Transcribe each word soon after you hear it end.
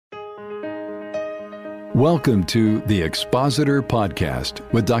Welcome to the Expositor Podcast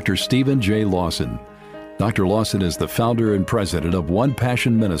with Dr. Stephen J. Lawson. Dr. Lawson is the founder and president of One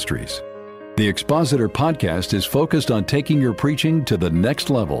Passion Ministries. The Expositor Podcast is focused on taking your preaching to the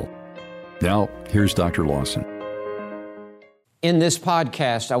next level. Now, here's Dr. Lawson. In this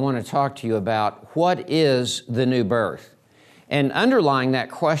podcast, I want to talk to you about what is the new birth. And underlying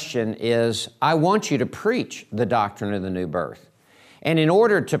that question is, I want you to preach the doctrine of the new birth. And in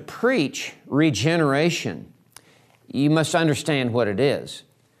order to preach regeneration, you must understand what it is.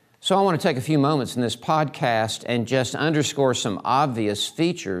 So I want to take a few moments in this podcast and just underscore some obvious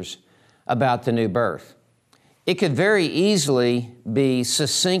features about the new birth. It could very easily be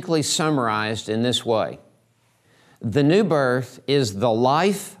succinctly summarized in this way. The new birth is the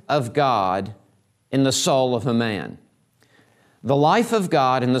life of God in the soul of a man. The life of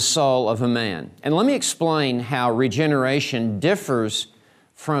God in the soul of a man. And let me explain how regeneration differs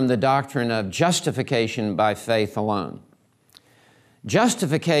from the doctrine of justification by faith alone.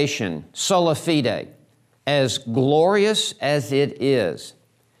 Justification, sola fide, as glorious as it is,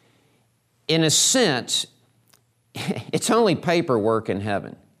 in a sense, it's only paperwork in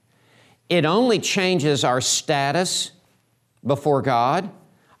heaven. It only changes our status before God,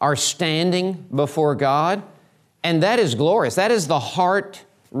 our standing before God, and that is glorious. That is the heart,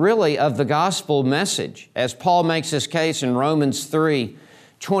 really, of the gospel message, as Paul makes his case in Romans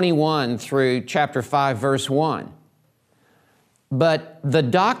 3:21 through chapter 5, verse 1. But the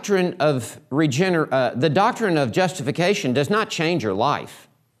doctrine of justification does not change your life.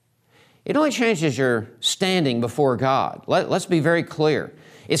 It only changes your standing before God. Let's be very clear.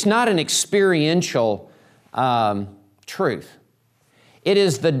 It's not an experiential truth. It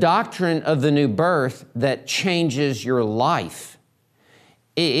is the doctrine of the new birth that changes your life.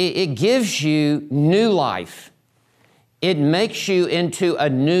 It gives you new life. It makes you into a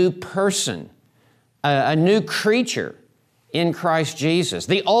new person, a new creature in Christ Jesus.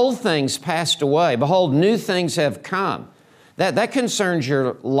 The old things passed away. Behold, new things have come. That concerns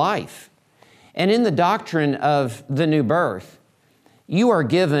your life. And in the doctrine of the new birth, you are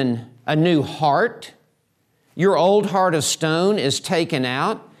given a new heart. Your old heart of stone is taken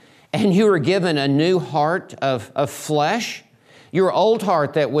out, and you are given a new heart of flesh. Your old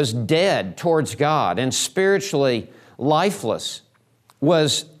heart that was dead towards God and spiritually lifeless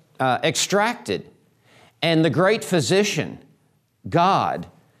was extracted. And the great physician, God,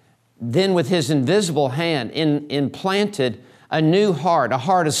 then with His invisible hand implanted a new heart, a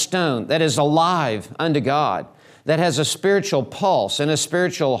heart of stone that is alive unto God, that has a spiritual pulse and a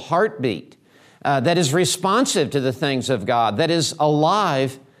spiritual heartbeat, that is responsive to the things of God, that is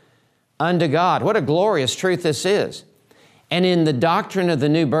alive unto God. What a glorious truth this is. And in the doctrine of the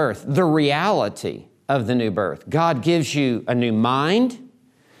new birth, the reality of the new birth, God gives you a new mind.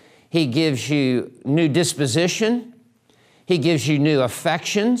 He gives you new disposition. He gives you new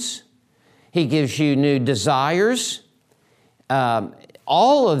affections. He gives you new desires.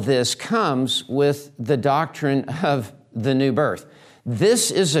 All of this comes with the doctrine of the new birth. This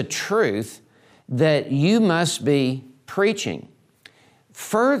is a truth that you must be preaching.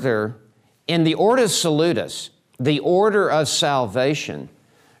 Further, in the Ordo Salutis, the order of salvation,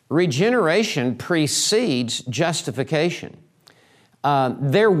 regeneration precedes justification.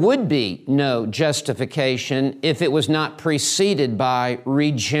 There would be no justification if it was not preceded by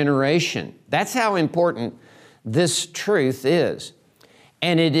regeneration. That's how important this truth is.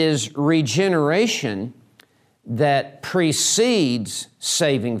 And it is regeneration that precedes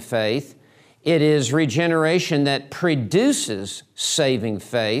saving faith. It is regeneration that produces saving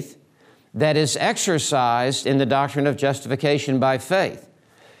faith that is exercised in the doctrine of justification by faith.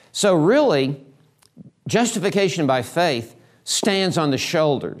 So really, justification by faith stands on the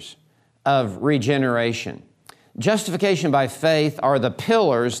shoulders of regeneration. Justification by faith are the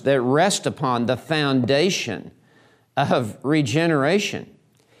pillars that rest upon the foundation of regeneration.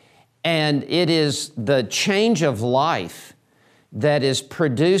 And it is the change of life that is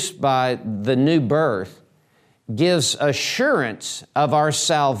produced by the new birth gives assurance of our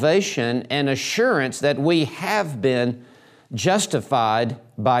salvation and assurance that we have been justified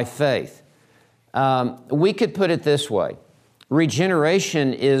by faith. We could put it this way.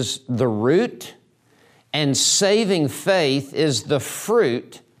 Regeneration is the root, and saving faith is the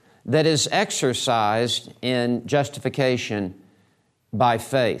fruit that is exercised in justification by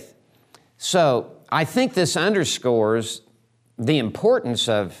faith. So I think this underscores the importance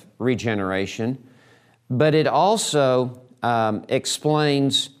of regeneration, but it also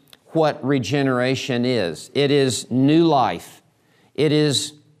explains what regeneration is. It is new life. It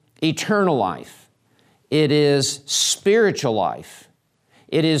is eternal life. It is spiritual life.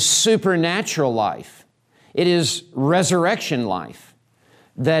 It is supernatural life. It is resurrection life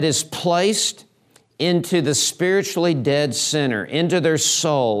that is placed into the spiritually dead sinner, into their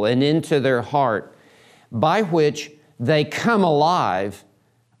soul and into their heart, by which they come alive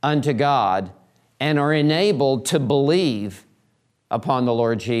unto God and are enabled to believe upon the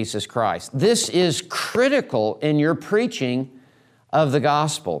Lord Jesus Christ. This is critical in your preaching of the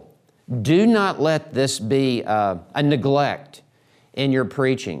gospel. Do not let this be a neglect in your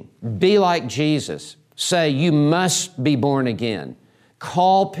preaching. Be like Jesus. Say, you must be born again.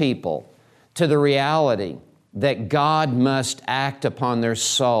 Call people to the reality that God must act upon their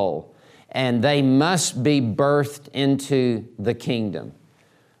soul and they must be birthed into the kingdom.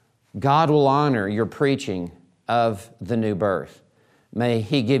 God will honor your preaching of the new birth. May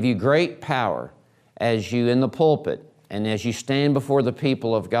He give you great power as you in the pulpit and as you stand before the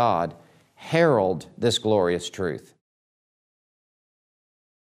people of God, herald this glorious truth.